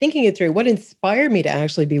thinking it through, what inspired me to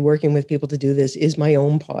actually be working with people to do this is my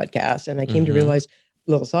own podcast. And I came to realize,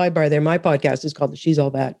 a little sidebar there, my podcast is called the She's All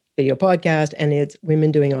That Video Podcast, and it's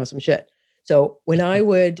women doing awesome shit. So when I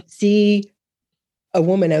would see a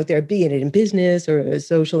woman out there, be it in business or a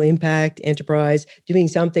social impact enterprise, doing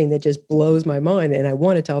something that just blows my mind, and I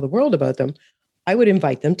want to tell the world about them, I would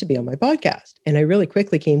invite them to be on my podcast. And I really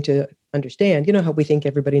quickly came to understand, you know how we think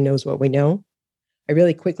everybody knows what we know? I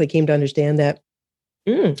really quickly came to understand that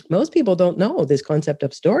most people don't know this concept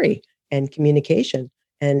of story and communication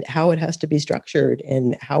and how it has to be structured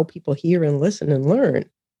and how people hear and listen and learn.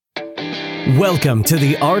 Welcome to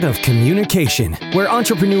the Art of Communication, where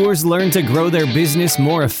entrepreneurs learn to grow their business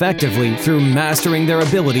more effectively through mastering their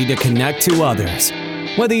ability to connect to others.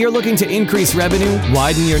 Whether you're looking to increase revenue,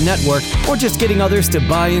 widen your network, or just getting others to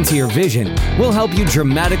buy into your vision, we'll help you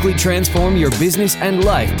dramatically transform your business and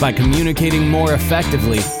life by communicating more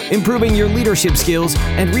effectively, improving your leadership skills,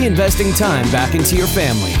 and reinvesting time back into your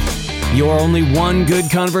family. You're only one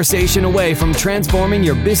good conversation away from transforming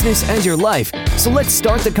your business and your life. So let's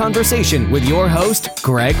start the conversation with your host,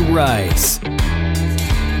 Greg Rice.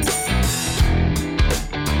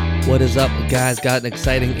 What is up, guys? Got an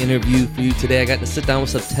exciting interview for you today. I got to sit down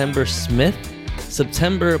with September Smith.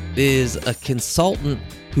 September is a consultant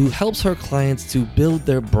who helps her clients to build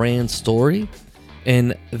their brand story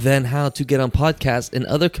and then how to get on podcasts and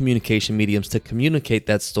other communication mediums to communicate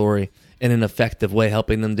that story in an effective way,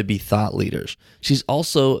 helping them to be thought leaders. She's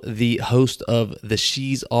also the host of the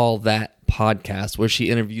She's All That podcast, where she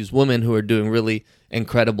interviews women who are doing really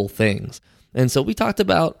incredible things. And so we talked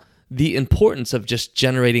about the importance of just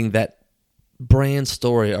generating that brand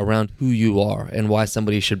story around who you are and why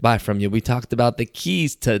somebody should buy from you. We talked about the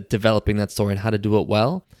keys to developing that story and how to do it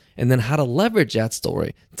well, and then how to leverage that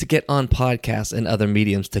story to get on podcasts and other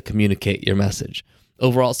mediums to communicate your message.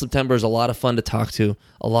 Overall, September is a lot of fun to talk to,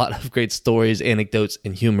 a lot of great stories, anecdotes,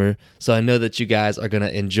 and humor. So I know that you guys are going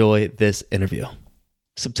to enjoy this interview.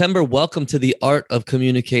 September, welcome to the Art of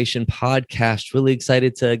Communication podcast. Really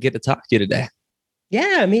excited to get to talk to you today.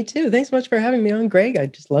 Yeah, me too. Thanks so much for having me on, Greg. I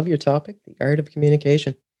just love your topic, the art of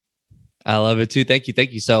communication. I love it too. Thank you.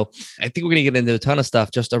 Thank you. So I think we're going to get into a ton of stuff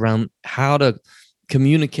just around how to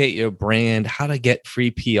communicate your brand, how to get free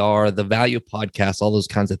PR, the value of podcasts, all those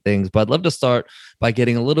kinds of things. But I'd love to start by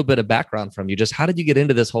getting a little bit of background from you. Just how did you get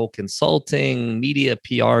into this whole consulting, media,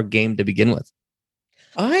 PR game to begin with?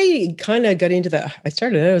 I kind of got into that. I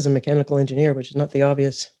started out as a mechanical engineer, which is not the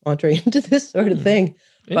obvious entree into this sort of thing.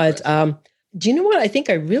 But do you know what? I think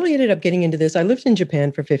I really ended up getting into this. I lived in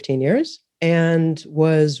Japan for 15 years and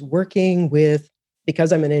was working with,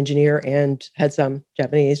 because I'm an engineer and had some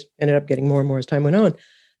Japanese, ended up getting more and more as time went on.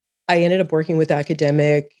 I ended up working with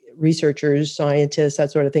academic researchers, scientists,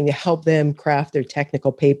 that sort of thing, to help them craft their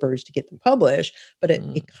technical papers to get them published. But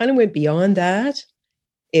it kind of went beyond that.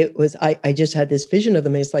 It was, I just had this vision of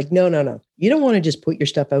them. And it's like, no. You don't want to just put your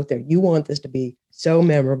stuff out there. You want this to be so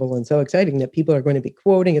memorable and so exciting that people are going to be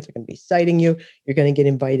quoting it. They're going to be citing you. You're going to get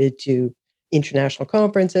invited to international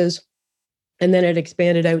conferences. And then it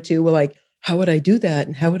expanded out to, well, like, how would I do that?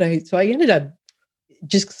 And how would I? So I ended up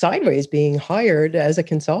just sideways being hired as a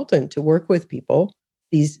consultant to work with people,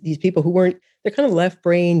 these people who weren't, they're kind of left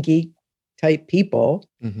brain geek type people,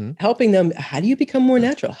 helping them. How do you become more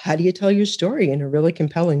natural? How do you tell your story in a really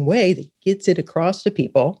compelling way that gets it across to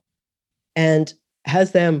people and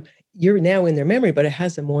has them, you're now in their memory, but it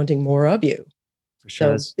has them wanting more of you. For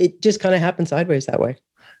sure. So it just kind of happened sideways that way.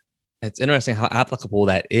 It's interesting how applicable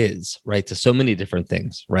that is, right, to so many different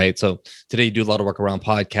things, right? So today you do a lot of work around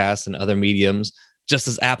podcasts and other mediums, just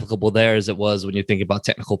as applicable there as it was when you're thinking about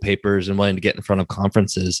technical papers and wanting to get in front of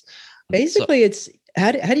conferences. Basically, it's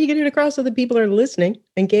how do you get it across so that people are listening,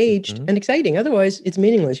 engaged, and exciting? Otherwise, it's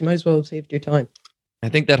meaningless. You might as well have saved your time. I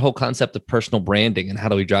think that whole concept of personal branding and how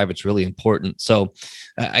do we drive it's really important. So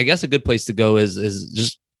I guess a good place to go is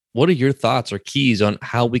just what are your thoughts or keys on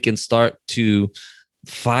how we can start to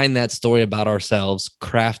find that story about ourselves,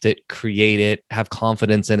 craft it, create it, have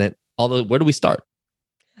confidence in it? Although, where do we start?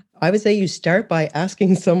 I would say you start by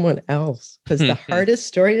asking someone else, because the hardest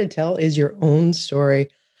story to tell is your own story.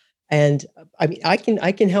 And I mean, I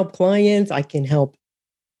can help clients. I can help.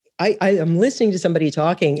 I'm listening to somebody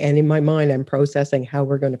talking, and in my mind, I'm processing how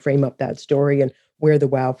we're going to frame up that story and where the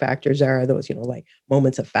wow factors are, those, like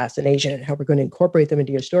moments of fascination, and how we're going to incorporate them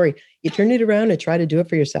into your story. You turn it around and try to do it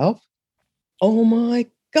for yourself. Oh my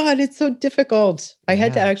God, it's so difficult. I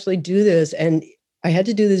had to actually do this. And I had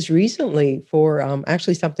to do this recently for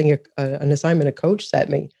actually something, an assignment a coach set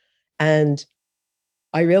me. And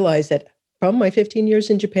I realized that from my 15 years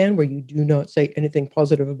in Japan, where you do not say anything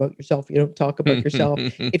positive about yourself. You don't talk about yourself.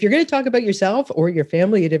 If you're going to talk about yourself or your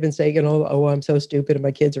family, you'd even say, oh, I'm so stupid and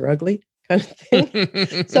my kids are ugly kind of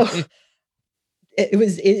thing. So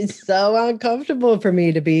it's so uncomfortable for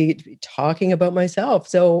me to be talking about myself.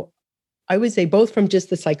 So I would say both from just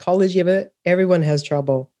the psychology of it, everyone has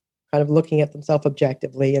trouble kind of looking at themselves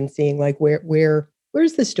objectively and seeing like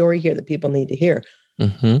where's the story here that people need to hear.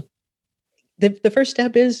 Mm-hmm. The first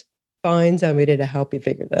step is find somebody to help you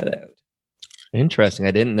figure that out. Interesting.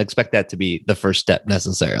 I didn't expect that to be the first step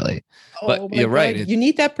necessarily. But you're right. You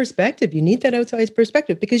need that perspective. You need that outside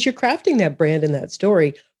perspective because you're crafting that brand and that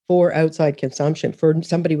story for outside consumption, for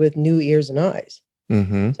somebody with new ears and eyes.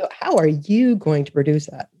 Mm-hmm. So how are you going to produce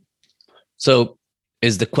that? So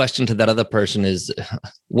is the question to that other person is,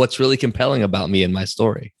 what's really compelling about me and my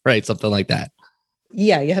story? Right? Something like that.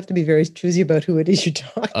 Yeah, you have to be very choosy about who it is you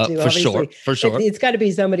talk to. For sure. It's got to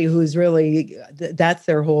be somebody who's really, that's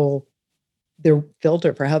their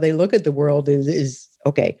filter for how they look at the world is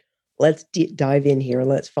okay, let's dive in here.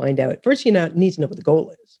 Let's find out. First, you need to know what the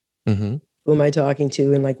goal is. Mm-hmm. Who am I talking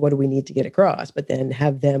to? And like, what do we need to get across? But then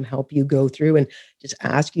have them help you go through and just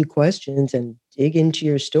ask you questions and dig into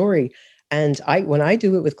your story. And when I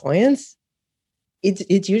do it with clients,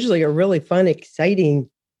 it's usually a really fun, exciting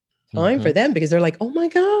time for them because they're like, oh my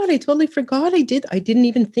God, I totally forgot I didn't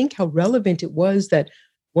even think how relevant it was. That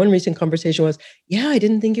one recent conversation was, yeah, I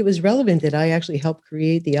didn't think it was relevant that I actually helped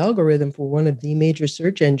create the algorithm for one of the major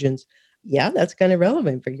search engines. Yeah, that's kind of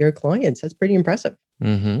relevant for your clients. That's pretty impressive.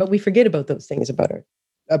 Mm-hmm. But we forget about those things about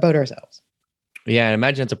ourselves. Yeah, I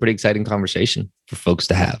imagine it's a pretty exciting conversation for folks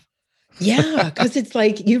to have. Yeah, because it's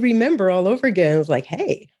like you remember all over again. It's like,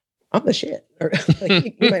 hey, I'm the shit. Or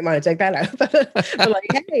like, you might want to check that out. But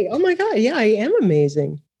like, hey, oh my God, yeah, I am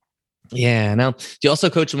amazing. Yeah. Now, do you also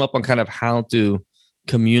coach them up on kind of how to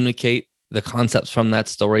communicate the concepts from that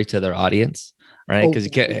story to their audience? Right. Because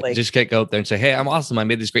you can't go up there and say, hey, I'm awesome. I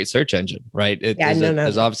made this great search engine. Right.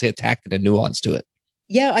 There's obviously a tact and a nuance to it.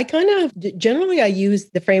 Yeah. I kind of generally I use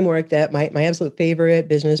the framework that my absolute favorite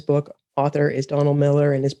business book author is Donald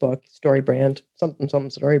Miller in his book, Story Brand, something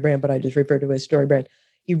Story Brand, but I just refer to it as Story Brand.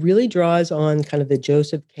 He really draws on kind of the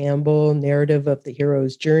Joseph Campbell narrative of the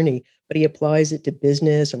hero's journey, but he applies it to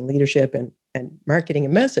business and leadership and marketing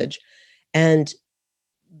and message. And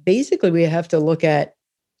basically we have to look at,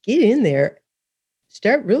 get in there,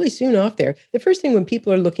 start really soon off there. The first thing when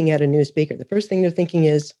people are looking at a new speaker, the first thing they're thinking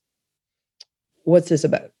is, what's this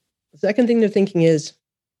about? The second thing they're thinking is,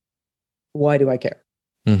 why do I care?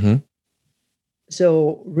 Mm-hmm.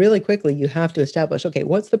 So really quickly, you have to establish, okay,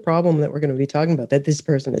 what's the problem that we're going to be talking about that this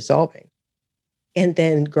person is solving? And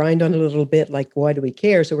then grind on it a little bit, like, why do we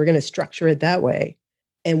care? So we're going to structure it that way.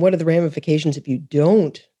 And what are the ramifications if you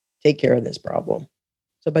don't take care of this problem?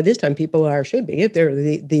 So by this time, people should be, if they're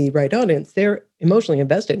the right audience, they're emotionally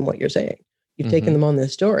invested in what you're saying. You've taken them on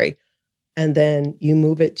this story. And then you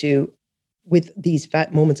move it to, with these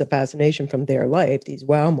moments of fascination from their life, these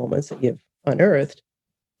wow moments that you've unearthed,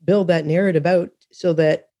 build that narrative out so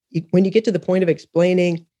that when you get to the point of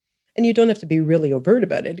explaining, and you don't have to be really overt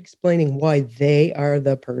about it, explaining why they are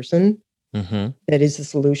the person that is the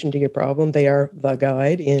solution to your problem. They are the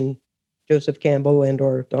guide in Joseph Campbell and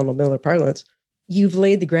or Donald Miller parlance. You've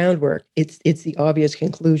laid the groundwork. It's the obvious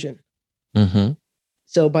conclusion. Mm-hmm.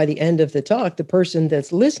 So by the end of the talk, the person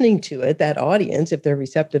that's listening to it, that audience, if they're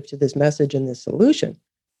receptive to this message and this solution,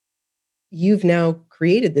 you've now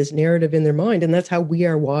created this narrative in their mind. And that's how we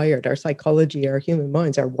are wired. Our psychology, our human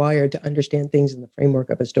minds are wired to understand things in the framework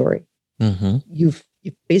of a story. Mm-hmm. You've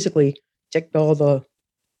basically ticked all the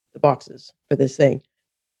boxes for this thing.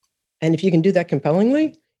 And if you can do that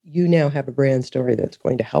compellingly, you now have a brand story that's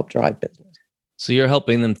going to help drive business. So you're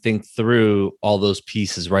helping them think through all those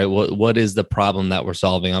pieces, right? What is the problem that we're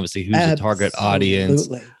solving? Obviously, who's the target audience?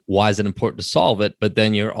 Why is it important to solve it? But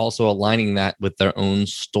then you're also aligning that with their own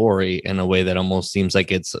story in a way that almost seems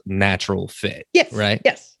like it's natural fit. Yes. Right.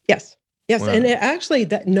 Yes. Wow. And actually,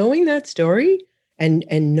 that knowing that story and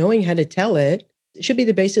knowing how to tell it should be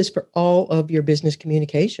the basis for all of your business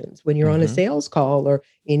communications. When you're on a sales call or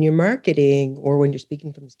in your marketing, or when you're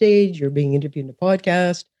speaking from the stage, you're being interviewed in a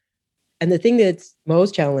podcast. And the thing that's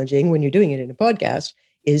most challenging when you're doing it in a podcast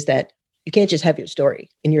is that you can't just have your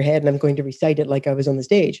story in your head and I'm going to recite it like I was on the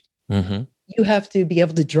stage. Mm-hmm. You have to be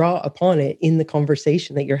able to draw upon it in the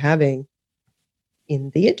conversation that you're having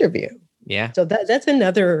in the interview. Yeah. So that's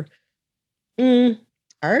another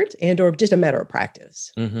art and or just a matter of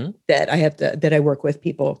practice that I work with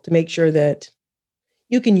people to make sure that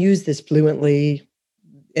you can use this fluently.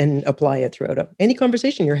 and apply it throughout any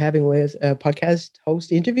conversation you're having with a podcast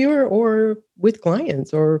host, interviewer, or with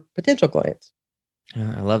clients or potential clients.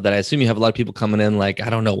 I love that. I assume you have a lot of people coming in like, I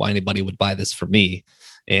don't know why anybody would buy this for me.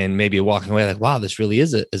 And maybe walking away like, wow, this really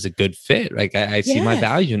is a good fit. Like I see my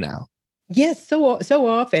value now. Yes, so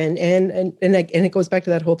often, and it goes back to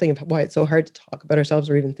that whole thing of why it's so hard to talk about ourselves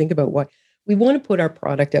or even think about why we want to put our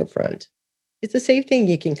product out front. It's a safe thing.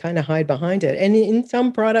 You can kind of hide behind it. And in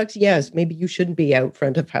some products, yes, maybe you shouldn't be out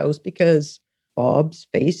front of house because Bob's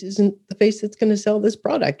face isn't the face that's going to sell this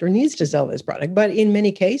product or needs to sell this product. But in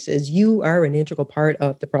many cases, you are an integral part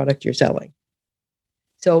of the product you're selling.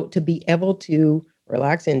 So to be able to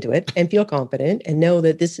relax into it and feel confident and know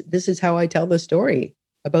that this is how I tell the story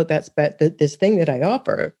about this thing that I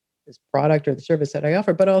offer, this product or the service that I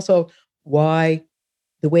offer, but also why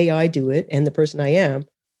the way I do it and the person I am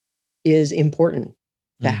is important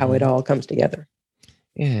to how it all comes together.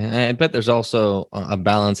 Yeah, I bet there's also a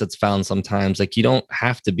balance that's found sometimes. Like you don't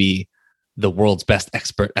have to be the world's best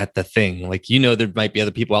expert at the thing. Like, there might be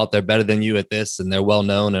other people out there better than you at this and they're well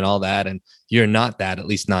known and all that. And you're not that, at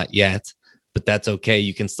least not yet. But that's okay.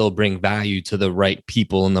 You can still bring value to the right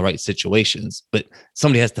people in the right situations. But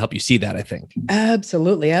somebody has to help you see that, I think.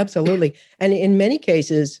 Absolutely. Absolutely. And in many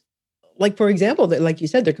cases, like, for example, that, like you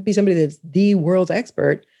said, there could be somebody that's the world's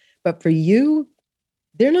expert, but for you,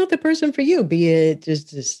 they're not the person for you. Be it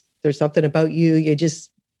just there's something about you,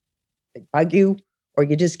 they bug you, or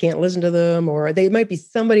you just can't listen to them, or they might be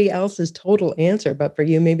somebody else's total answer, but for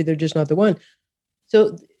you, maybe they're just not the one.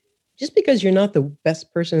 So just because you're not the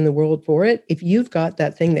best person in the world for it, if you've got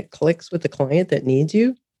that thing that clicks with the client that needs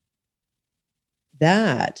you,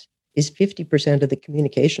 that is 50% of the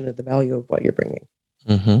communication of the value of what you're bringing.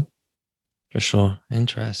 Mm-hmm. For sure.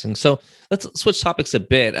 Interesting. So let's switch topics a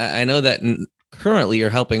bit. I know that currently you're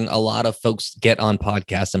helping a lot of folks get on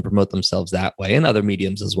podcasts and promote themselves that way and other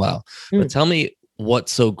mediums as well. But tell me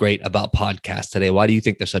what's so great about podcasts today. Why do you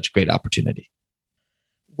think there's such a great opportunity?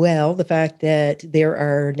 Well, the fact that there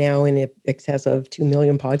are now in excess of 2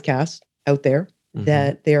 million podcasts out there,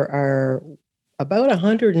 that there are about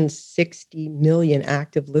 160 million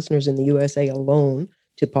active listeners in the USA alone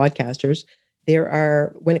to podcasters. There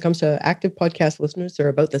are, when it comes to active podcast listeners, there are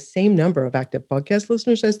about the same number of active podcast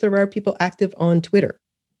listeners as there are people active on Twitter.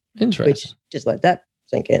 Interesting. Which, just let that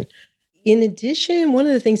sink in. In addition, one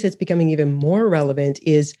of the things that's becoming even more relevant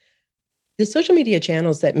is the social media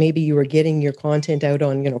channels that maybe you were getting your content out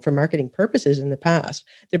on, for marketing purposes in the past.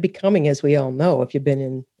 They're becoming, as we all know, if you've been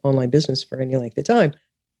in online business for any length of time,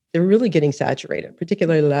 they're really getting saturated,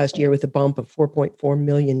 particularly last year with a bump of 4.4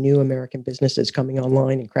 million new American businesses coming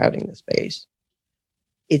online and crowding the space.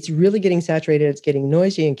 It's really getting saturated. It's getting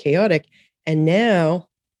noisy and chaotic. And now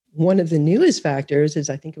one of the newest factors is,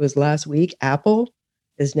 I think it was last week, Apple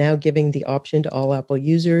is now giving the option to all Apple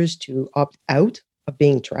users to opt out of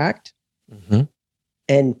being tracked.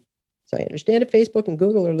 And so I understand if Facebook and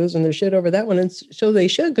Google are losing their shit over that one. And so they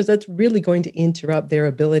should, because that's really going to interrupt their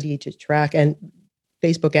ability to track, and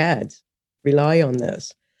Facebook ads rely on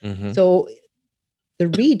this. So the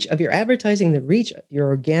reach of your advertising, your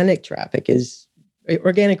organic traffic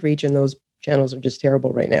organic reach in those channels are just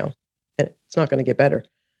terrible right now. And it's not going to get better.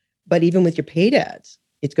 But even with your paid ads,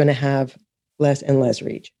 it's going to have less and less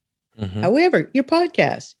reach. However, your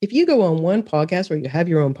podcast, if you go on one podcast or you have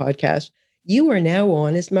your own podcast, you are now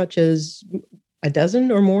on as much as a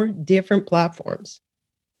dozen or more different platforms.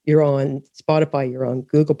 You're on Spotify, you're on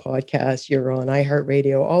Google Podcasts, you're on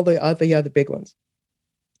iHeartRadio, all the other big ones.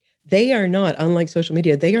 They are not, unlike social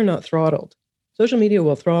media, they are not throttled. Social media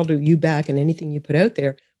will throttle you back, and anything you put out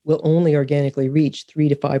there will only organically reach 3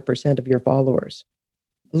 to 5% of your followers.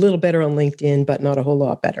 A little better on LinkedIn, but not a whole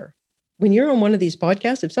lot better. When you're on one of these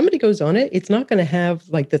podcasts, if somebody goes on it, it's not going to have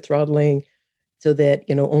like the throttling so that,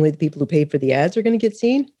 only the people who paid for the ads are going to get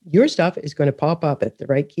seen. Your stuff is going to pop up if the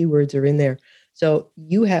right keywords are in there. So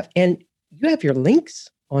you have your links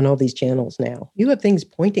on all these channels now. You have things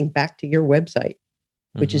pointing back to your website,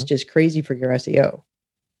 which is just crazy for your SEO.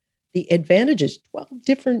 The advantages, 12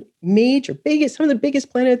 different some of the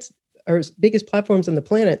biggest planets or biggest platforms on the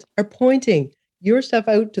planet are pointing your stuff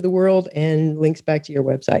out to the world and links back to your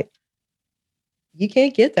website. You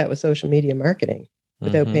can't get that with social media marketing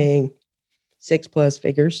without paying 6+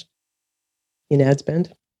 figures in ad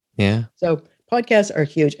spend. Yeah. So podcasts are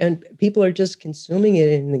huge, and people are just consuming it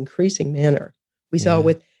in an increasing manner. We saw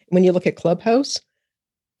when you look at Clubhouse,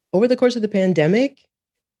 over the course of the pandemic,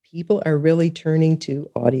 people are really turning to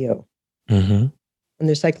audio. And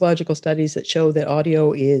there's psychological studies that show that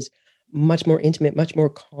audio is much more intimate, much more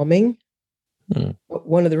calming.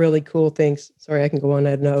 One of the really cool things, sorry, I can go on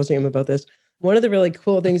ad nauseum about this. One of the really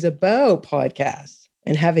cool things about podcasts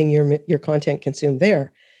and having your content consumed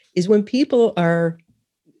there is when people are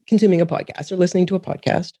consuming a podcast or listening to a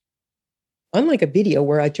podcast. Unlike a video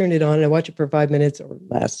where I turn it on and I watch it for 5 minutes or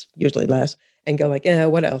less, usually less, and go like,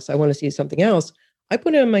 what else? I want to see something else. I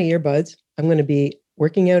put it on my earbuds. I'm going to be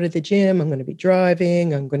working out at the gym. I'm going to be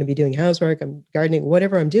driving. I'm going to be doing housework. I'm gardening,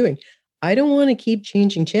 whatever I'm doing. I don't want to keep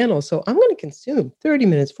changing channels. So I'm going to consume 30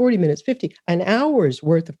 minutes, 40 minutes, 50, an hour's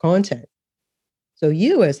worth of content. So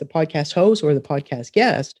you as the podcast host or the podcast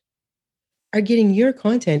guest are getting your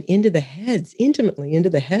content intimately into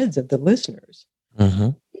the heads of the listeners.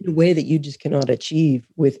 In a way that you just cannot achieve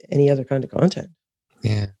with any other kind of content.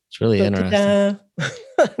 Yeah, it's really interesting.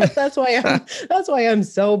 That's why I'm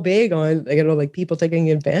so big on like people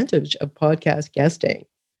taking advantage of podcast guesting,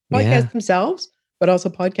 podcasts themselves, but also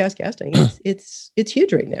podcast guesting. It's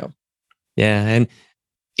huge right now. Yeah, and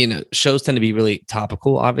shows tend to be really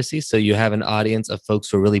topical, obviously. So you have an audience of folks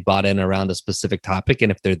who are really bought in around a specific topic,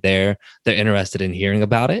 and if they're there, they're interested in hearing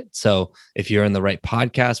about it. So if you're in the right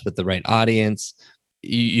podcast with the right audience,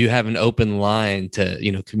 you have an open line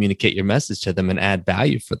to communicate your message to them and add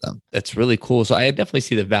value for them. That's really cool. So I definitely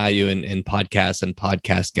see the value in podcasts and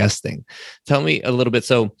podcast guesting. Tell me a little bit.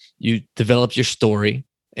 So you developed your story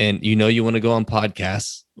and you want to go on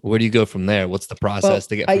podcasts. Where do you go from there? What's the process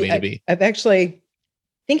to get from A to B? I've actually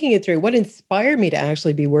thinking it through. What inspired me to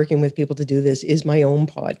actually be working with people to do this is my own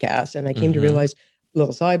podcast. And I came to realize, a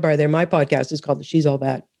little sidebar there, my podcast is called the She's All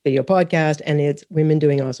That Video Podcast, and it's women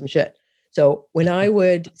doing awesome shit. So when I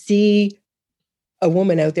would see a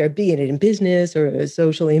woman out there, be it in business or a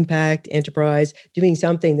social impact enterprise, doing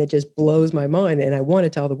something that just blows my mind and I want to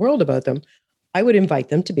tell the world about them, I would invite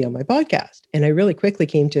them to be on my podcast. And I really quickly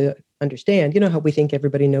came to understand, how we think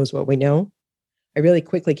everybody knows what we know? I really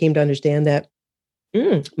quickly came to understand that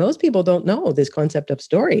most people don't know this concept of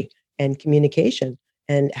story and communication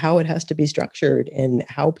and how it has to be structured and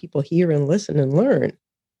how people hear and listen and learn.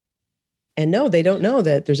 And no, they don't know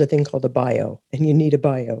that there's a thing called a bio, and you need a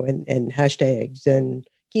bio and hashtags and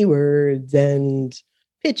keywords and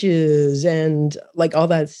pitches and like all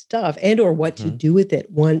that stuff, and or what to do with it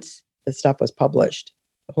once the stuff was published,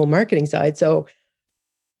 the whole marketing side. So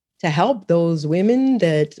to help those women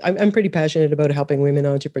that I'm pretty passionate about helping women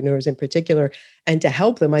entrepreneurs in particular, and to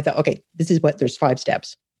help them, I thought, okay, there's 5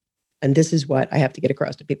 steps. And this is what I have to get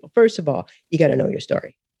across to people. First of all, you got to know your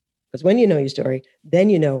story. Because when you know your story, then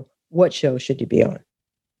you know what show should you be on.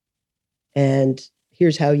 And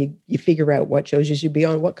here's how you figure out what shows you should be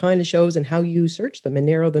on, what kind of shows, and how you search them and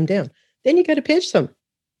narrow them down. Then you got to pitch them.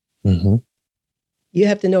 You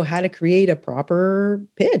have to know how to create a proper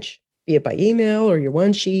pitch, be it by email or your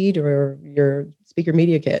one sheet or your speaker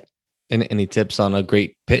media kit. And any tips on a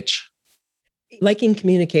great pitch? Like in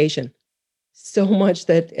communication. So much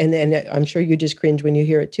that, and I'm sure you just cringe when you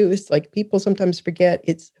hear it too. It's like people sometimes forget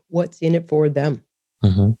it's what's in it for them.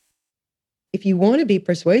 If you want to be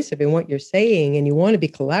persuasive in what you're saying and you want to be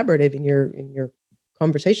collaborative in your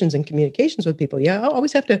conversations and communications with people, I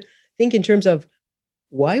always have to think in terms of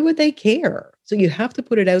why would they care? So you have to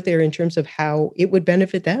put it out there in terms of how it would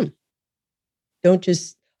benefit them. Don't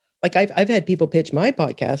just, like I've had people pitch my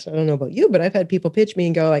podcast. I don't know about you, but I've had people pitch me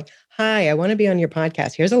and go like, hi, I want to be on your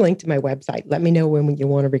podcast. Here's a link to my website. Let me know when you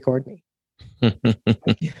want to record me.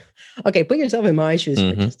 Okay, put yourself in my shoes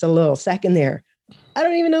for just a little second there. I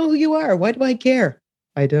don't even know who you are. Why do I care?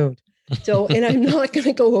 I don't. So, and I'm not going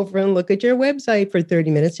to go over and look at your website for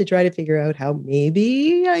 30 minutes to try to figure out how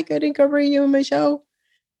maybe I could incorporate you in my show.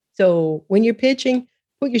 So when you're pitching,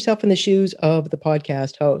 put yourself in the shoes of the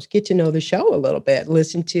podcast host. Get to know the show a little bit. I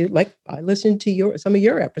listened to some of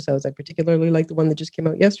your episodes. I particularly like the one that just came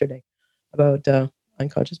out yesterday about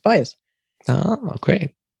unconscious bias. Oh,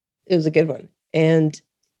 great. It was a good one. And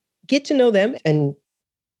get to know them and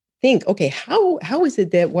think, okay, how is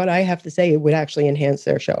it that what I have to say would actually enhance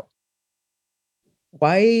their show?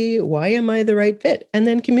 Why am I the right fit? And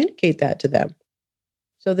then communicate that to them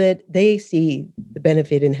so that they see the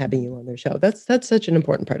benefit in having you on their show. That's such an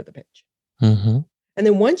important part of the pitch. And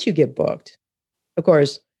then once you get booked, of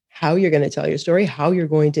course, how you're going to tell your story, how you're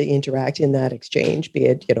going to interact in that exchange, be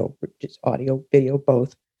it, just audio, video,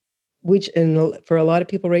 both, which for a lot of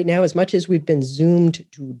people right now, as much as we've been Zoomed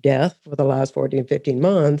to death for the last 14, 15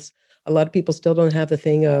 months, a lot of people still don't have the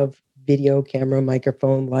thing of video, camera,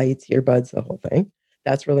 microphone, lights, earbuds, the whole thing.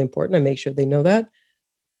 That's really important. I make sure they know that.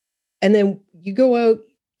 And then you go out,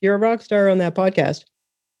 you're a rock star on that podcast.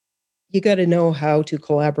 You got to know how to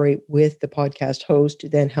collaborate with the podcast host to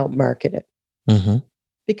then help market it.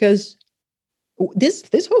 Because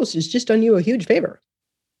this host has just done you a huge favor.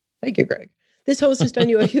 Thank you, Greg. This host has done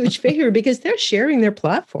you a huge favor because they're sharing their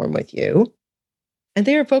platform with you and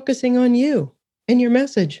they are focusing on you. and your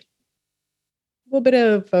message. A little bit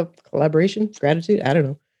of collaboration, gratitude, I don't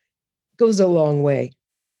know, goes a long way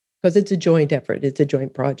because it's a joint effort. It's a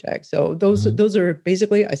joint project. So those are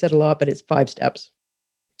basically, I said a lot, but it's 5 steps.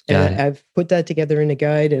 And I've put that together in a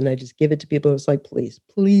guide and I just give it to people. It's like,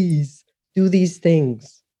 please do these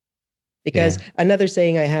things. Because another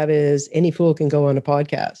saying I have is any fool can go on a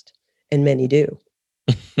podcast, and many do.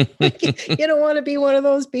 You don't want to be one of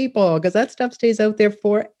those people because that stuff stays out there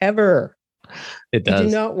forever. It does. You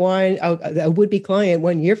do not want a would-be client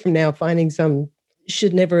 1 year from now finding some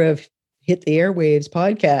should never have hit the airwaves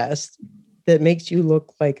podcast that makes you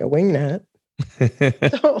look like a wingnut.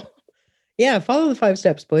 So, yeah, follow the 5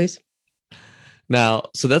 steps, please. Now,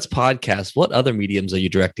 so that's podcast. What other mediums are you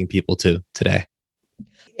directing people to today?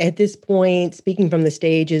 At this point, speaking from the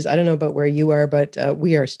stages, I don't know about where you are, but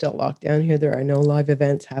we are still locked down here. There are no live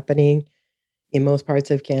events happening in most parts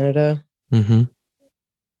of Canada. Mm-hmm.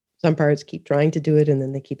 Some parts keep trying to do it, and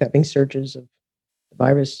then they keep having surges of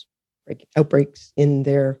virus outbreaks in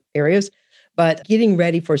their areas. But getting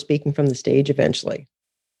ready for speaking from the stage eventually,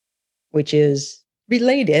 which is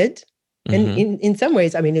related. And in some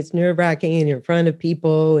ways, I mean, it's nerve-wracking and you're in front of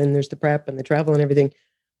people and there's the prep and the travel and everything.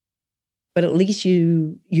 But at least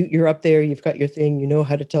you're up there, you've got your thing, you know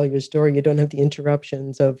how to tell your story. You don't have the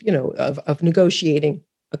interruptions of negotiating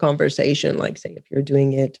a conversation, like say if you're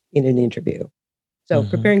doing it in an interview. So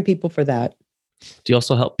preparing people for that. Do you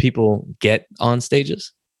also help people get on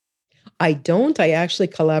stages? I don't. I actually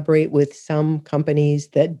collaborate with some companies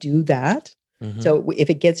that do that. So if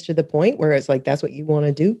it gets to the point where it's like, that's what you want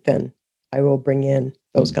to do, then I will bring in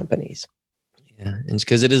those companies. Yeah. And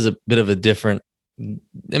because it is a bit of a different,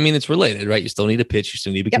 I mean, it's related, right? You still need a pitch. You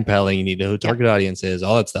still need to be compelling. You need to know who target audience is,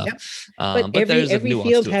 all that stuff. Yep. But there's every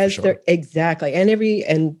field has their, exactly.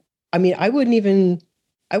 And I mean, I wouldn't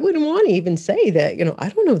want to even say that, I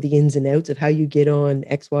don't know the ins and outs of how you get on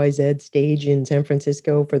XYZ stage in San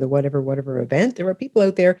Francisco for the whatever event. There are people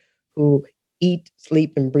out there who eat,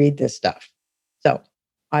 sleep, and breathe this stuff. So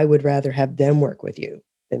I would rather have them work with you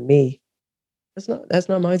than me. That's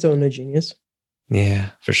not my zone of genius.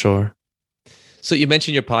 Yeah, for sure. So you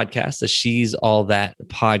mentioned your podcast, the She's All That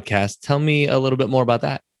podcast. Tell me a little bit more about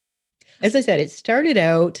that. As I said, it started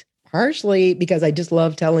out partially because I just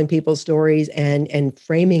love telling people stories and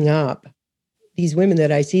framing up these women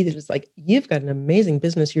that I see that it's like, you've got an amazing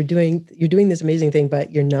business. You're doing this amazing thing,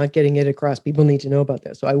 but you're not getting it across. People need to know about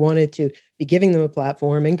this. So I wanted to be giving them a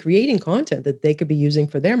platform and creating content that they could be using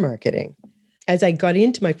for their marketing. As I got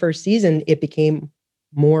into my first season, it became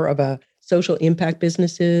more of a social impact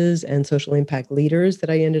businesses and social impact leaders that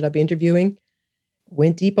I ended up interviewing.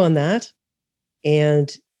 Went deep on that.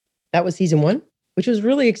 And that was season 1, which was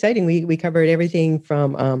really exciting. We covered everything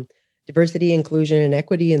from diversity, inclusion, and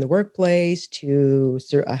equity in the workplace to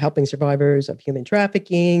helping survivors of human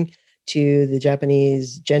trafficking, to the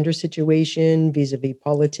Japanese gender situation vis-a-vis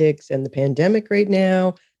politics and the pandemic right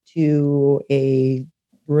now, to a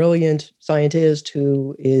brilliant scientist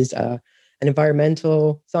who is an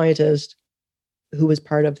environmental scientist who was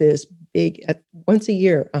part of this big, once a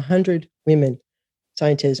year, 100 women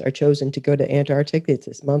scientists are chosen to go to Antarctica. It's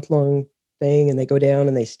this month-long thing, and they go down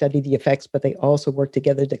and they study the effects, but they also work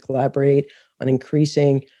together to collaborate on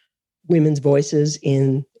increasing women's voices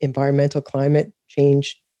in environmental climate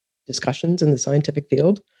change discussions in the scientific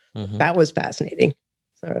field. That was fascinating.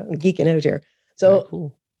 So I'm geeking out here. So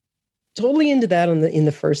cool. Totally into that in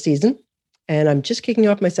the first season. And I'm just kicking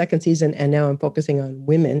off my second season. And now I'm focusing on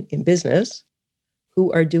women in business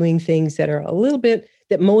who are doing things that are a little bit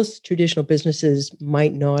that most traditional businesses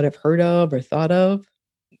might not have heard of or thought of,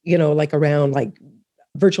 like around like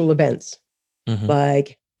virtual events,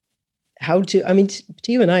 like how to, I mean,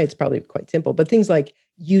 to you and I, it's probably quite simple, but things like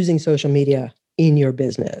using social media in your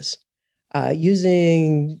business,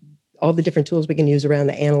 using all the different tools we can use around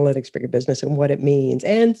the analytics for your business and what it means,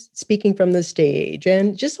 and speaking from the stage,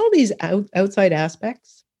 and just all these outside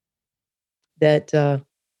aspects that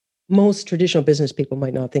most traditional business people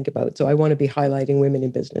might not think about. So I want to be highlighting women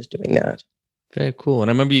in business doing that. Very cool. And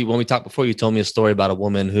I remember when we talked before, you told me a story about a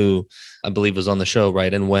woman who I believe was on the show,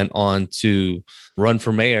 right? And went on to run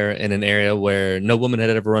for mayor in an area where no woman had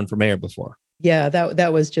ever run for mayor before. Yeah,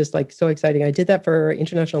 that was just like so exciting. I did that for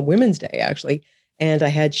International Women's Day, actually. And I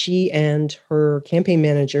had she and her campaign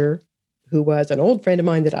manager, who was an old friend of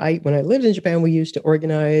mine that when I lived in Japan, we used to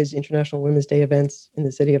organize International Women's Day events in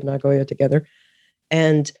the city of Nagoya together.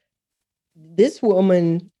 And this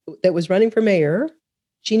woman that was running for mayor,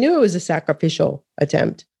 she knew it was a sacrificial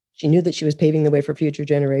attempt. She knew that she was paving the way for future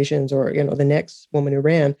generations or, the next woman who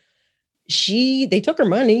ran. They took her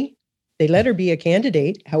money. They let her be a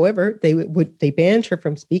candidate. However, they banned her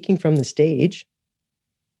from speaking from the stage.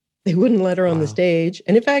 They wouldn't let her on the stage.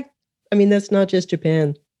 And in fact, I mean, that's not just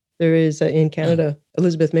Japan. There is in Canada,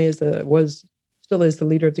 Elizabeth May still is the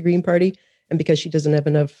leader of the Green Party. And because she doesn't have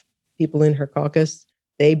enough people in her caucus,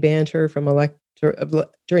 they banned her from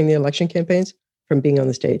during the election campaigns from being on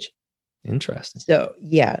the stage. Interesting. So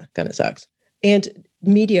yeah, kind of sucks. And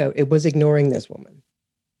media, it was ignoring this woman,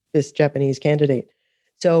 this Japanese candidate.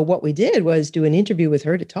 So what we did was do an interview with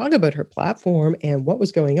her to talk about her platform and what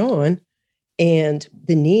was going on and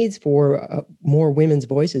the needs for more women's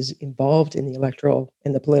voices involved in the electoral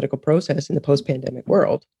and the political process in the post-pandemic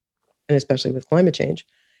world, and especially with climate change.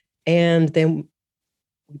 And then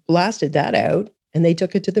we blasted that out, and they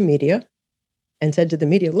took it to the media and said to the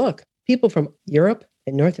media, look, people from Europe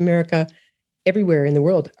and North America, everywhere in the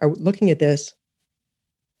world are looking at this,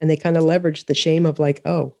 and they kind of leveraged the shame of like,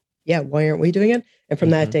 oh, yeah, why aren't we doing it? And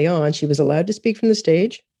from that day on, she was allowed to speak from the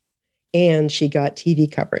stage, and she got TV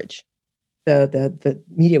coverage. The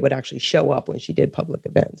media would actually show up when she did public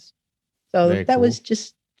events. So Very that cool. was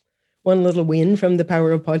just one little win from the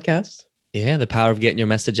power of podcasts. Yeah, the power of getting your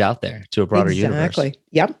message out there to a broader universe. Exactly.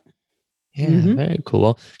 Yep. Yeah, very cool.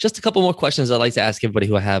 Well, just a couple more questions I'd like to ask everybody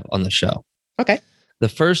who I have on the show. Okay. The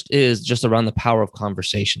first is just around the power of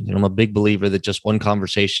conversation. I'm a big believer that just one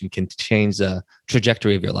conversation can change the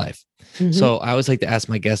trajectory of your life. So I always like to ask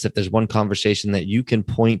my guests if there's one conversation that you can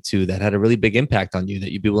point to that had a really big impact on you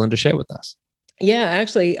that you'd be willing to share with us. Yeah,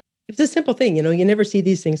 actually, it's a simple thing. You never see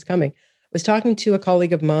these things coming. I was talking to a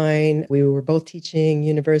colleague of mine. We were both teaching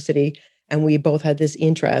university, and we both had this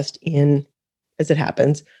interest in, as it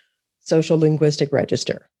happens, social linguistic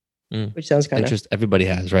register, which sounds kind of interest everybody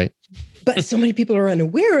has, right? But so many people are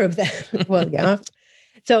unaware of that. Well, yeah.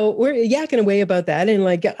 So we're yakking away about that. And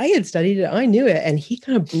like, I had studied it, I knew it. And he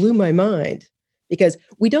kind of blew my mind because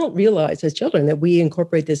we don't realize as children that we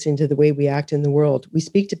incorporate this into the way we act in the world. We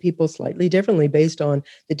speak to people slightly differently based on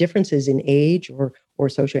the differences in age or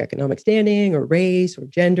socioeconomic standing or race or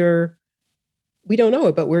gender. We don't know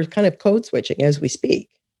it, but we're kind of code switching as we speak.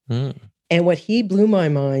 And what he blew my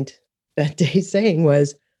mind that day saying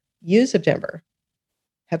was, you, September,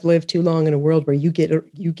 have lived too long in a world where you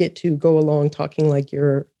get to go along talking like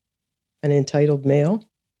you're an entitled male,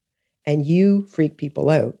 and you freak people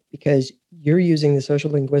out because you're using the social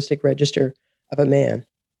linguistic register of a man.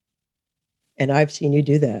 And I've seen you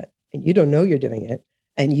do that, and you don't know you're doing it,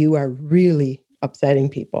 and you are really upsetting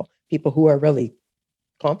people. People who are really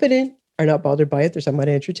confident are not bothered by it. They're somewhat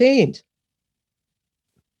entertained.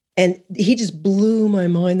 And he just blew my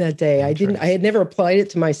mind that day. I had never applied it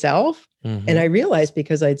to myself. And I realized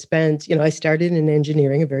because I'd spent, I started in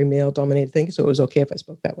engineering, a very male-dominated thing, so it was okay if I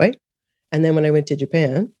spoke that way. And then when I went to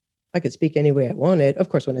Japan, I could speak any way I wanted. Of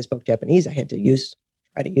course, when I spoke Japanese, I had to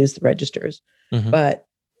try to use the registers. But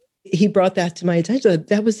he brought that to my attention.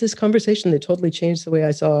 That was this conversation that totally changed the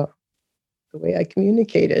way I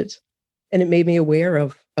communicated. And it made me aware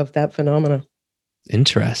of that phenomena.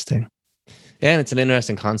 Interesting. Yeah, and it's an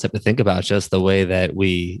interesting concept to think about, just the way that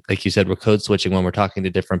we, like you said, we're code switching when we're talking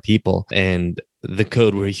to different people, and the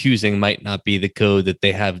code we're using might not be the code that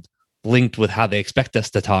they have linked with how they expect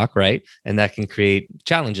us to talk, right? And that can create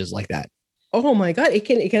challenges like that. Oh my God, it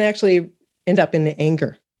can actually end up in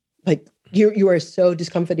anger. Like you are so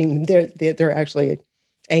discomforting. They're actually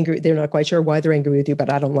angry. They're not quite sure why they're angry with you,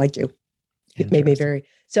 but I don't like you. It made me very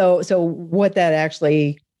so what that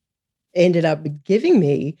actually ended up giving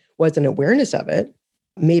me was an awareness of it,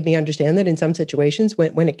 made me understand that in some situations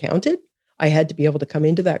when it counted, I had to be able to come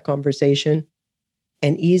into that conversation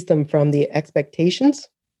and ease them from the expectations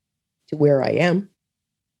to where I am.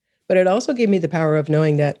 But it also gave me the power of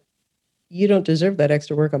knowing that you don't deserve that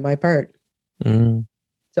extra work on my part. So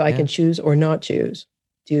I can choose or not choose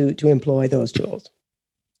to employ those tools.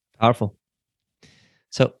 Powerful.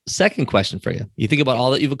 So second question for you. You think about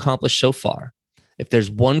all that you've accomplished so far. If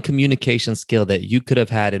there's one communication skill that you could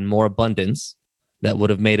have had in more abundance that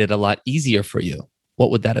would have made it a lot easier for you,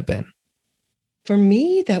 what would that have been? For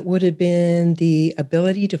me, that would have been the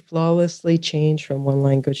ability to flawlessly change from one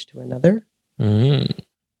language to another.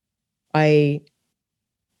 I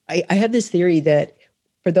have this theory that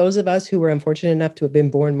for those of us who were unfortunate enough to have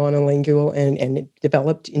been born monolingual and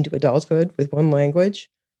developed into adulthood with one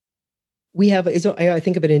language, we have, I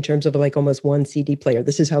think of it in terms of like almost one CD player.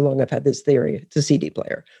 This is how long I've had this theory. It's a CD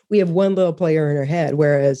player. We have one little player in our head,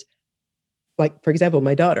 whereas, like, for example,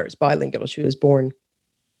 my daughter is bilingual. She was born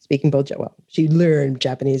speaking both, she learned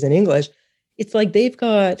Japanese and English. It's like they've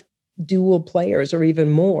got dual players or even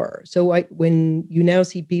more. So when you now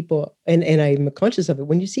see people, and I'm conscious of it,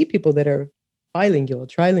 when you see people that are bilingual,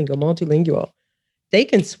 trilingual, multilingual, They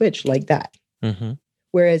can switch like that. Mm-hmm.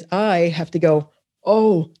 Whereas I have to go,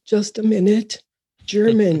 oh, just a minute.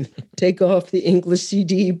 German, take off the English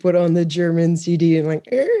CD, put on the German CD and like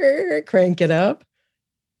crank it up.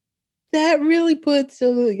 That really puts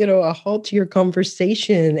a halt to your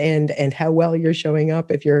conversation and how well you're showing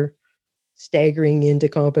up if you're staggering into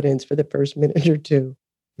competence for the first minute or two.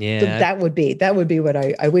 Yeah. So that would be what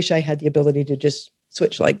I wish I had the ability to just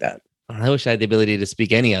switch like that. I wish I had the ability to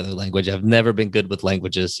speak any other language. I've never been good with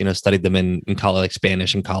languages, studied them in college, like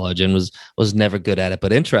Spanish in college, and was never good at it.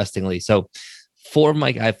 But interestingly, so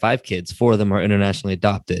I have 5 kids. 4 of them are internationally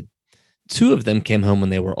adopted. 2 of them came home when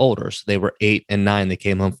they were older. So they were 8 and 9. They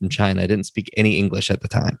came home from China. I didn't speak any English at the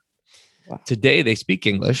time. Wow. Today, they speak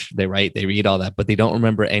English. They write, they read all that, but they don't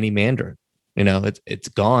remember any Mandarin. It's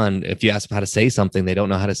gone. If you ask them how to say something, they don't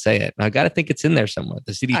know how to say it. And I got to think it's in there somewhere.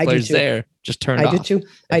 The CD player's there, just turn it off. I do too.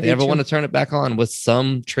 If they ever want to turn it back on with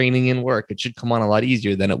some training and work, it should come on a lot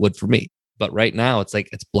easier than it would for me. But right now, it's like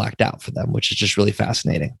it's blacked out for them, which is just really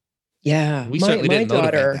fascinating. Yeah. We certainly didn't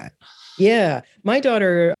motivate that. Yeah. My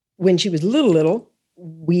daughter, when she was little,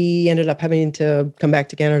 we ended up having to come back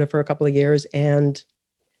to Canada for a couple of years. And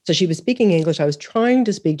so she was speaking English. I was trying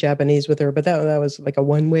to speak Japanese with her, but that was like a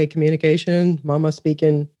one-way communication. Mama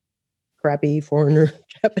speaking crappy foreigner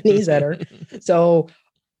Japanese at her. So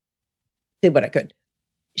did what I could.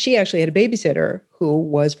 She actually had a babysitter who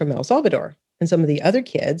was from El Salvador. And some of the other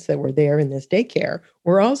kids that were there in this daycare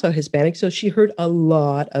were also Hispanic. So she heard a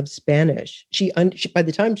lot of Spanish. She by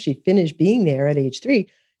the time she finished being there at age 3,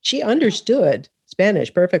 she understood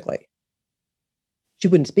Spanish perfectly. She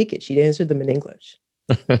wouldn't speak it. She'd answer them in English.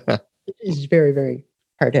 She's very, very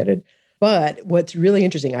hard-headed. But what's really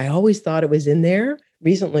interesting, I always thought it was in there.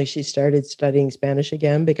 Recently, she started studying Spanish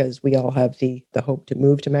again because we all have the hope to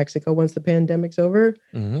move to Mexico once the pandemic's over.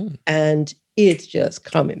 Mm-hmm. And it's just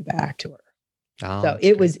coming back to her. Oh, so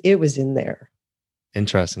it was in there.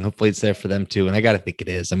 Interesting. Hopefully it's there for them too. And I got to think it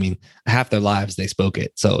is. I mean, half their lives they spoke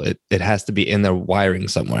it. So it has to be in their wiring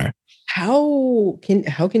somewhere. How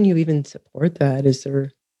can you even support that? Is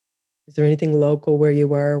there anything local where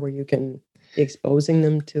you are where you can be exposing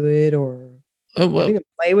them to it or letting them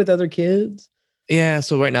play with other kids? Yeah.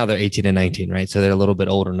 So right now they're 18 and 19, right? So they're a little bit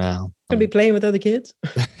older now. Gonna be playing with other kids.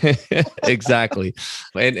 Exactly.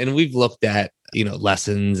 And we've looked at,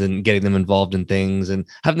 lessons and getting them involved in things and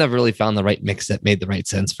have never really found the right mix that made the right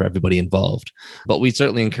sense for everybody involved. But we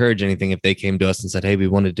certainly encourage anything. If they came to us and said, hey, we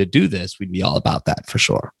wanted to do this, we'd be all about that for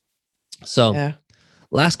sure. So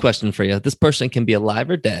last question for you. This person can be alive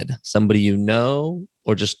or dead, somebody you know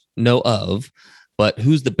or just know of, but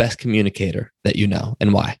who's the best communicator that you know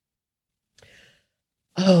and why?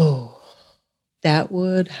 Oh, that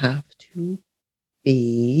would have to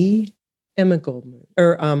be Emma Goldman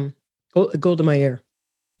or Golda Meir.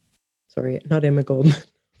 Sorry, not Emma Goldman.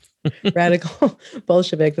 Radical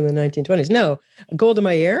Bolshevik from the 1920s. No, Golda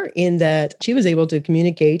Meir, in that she was able to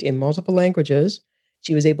communicate in multiple languages.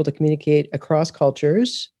 She was able to communicate across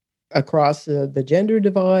cultures, across the gender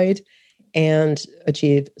divide, and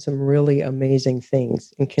achieve some really amazing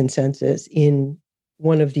things in consensus in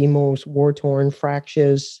one of the most war-torn,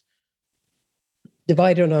 fractious,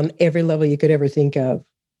 divided on every level you could ever think of,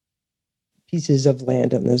 pieces of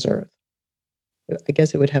land on this earth. I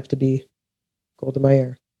guess it would have to be Golda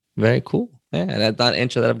Meir. Very cool. Yeah, that's not an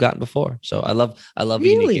answer that I've gotten before. So I love really?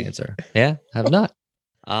 A unique answer. Yeah, have not.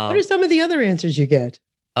 What are some of the other answers you get?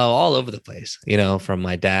 Oh, all over the place. From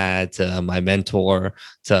my dad to my mentor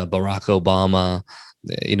to Barack Obama,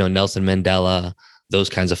 Nelson Mandela, those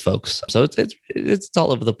kinds of folks. So it's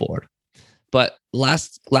all over the board. But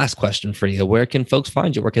last question for you. Where can folks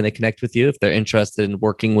find you? Where can they connect with you if they're interested in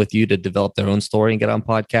working with you to develop their own story and get on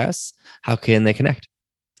podcasts? How can they connect?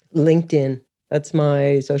 LinkedIn. That's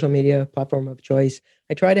my social media platform of choice.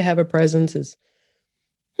 I try to have a presence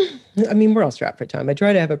we're all strapped for time. I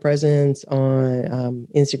try to have a presence on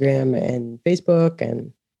Instagram and Facebook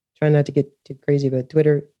and try not to get too crazy about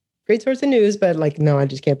Twitter. Great source of news, but no, I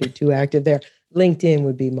just can't be too active there. LinkedIn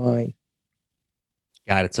would be mine.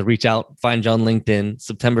 Got it. So reach out, find you on LinkedIn,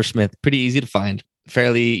 September Smith, pretty easy to find,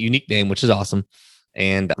 fairly unique name, which is awesome.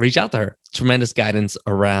 And reach out to her. Tremendous guidance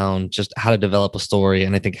around just how to develop a story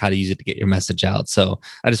and I think how to use it to get your message out. So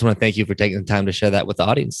I just want to thank you for taking the time to share that with the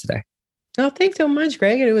audience today. Oh, thanks so much,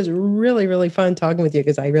 Greg. And it was really, really fun talking with you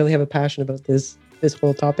because I really have a passion about this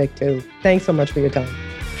whole topic too. Thanks so much for your time.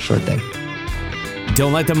 Sure thing.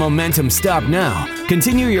 Don't let the momentum stop now.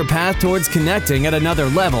 Continue your path towards connecting at another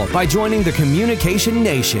level by joining the Communication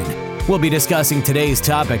Nation. We'll be discussing today's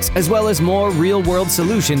topics as well as more real-world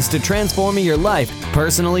solutions to transforming your life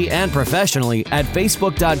personally and professionally at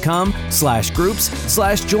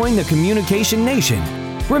facebook.com/groups/join the communication nation.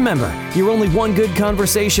 Remember, you're only one good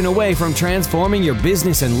conversation away from transforming your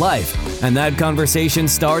business and life, and that conversation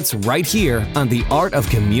starts right here on The Art of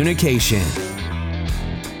Communication.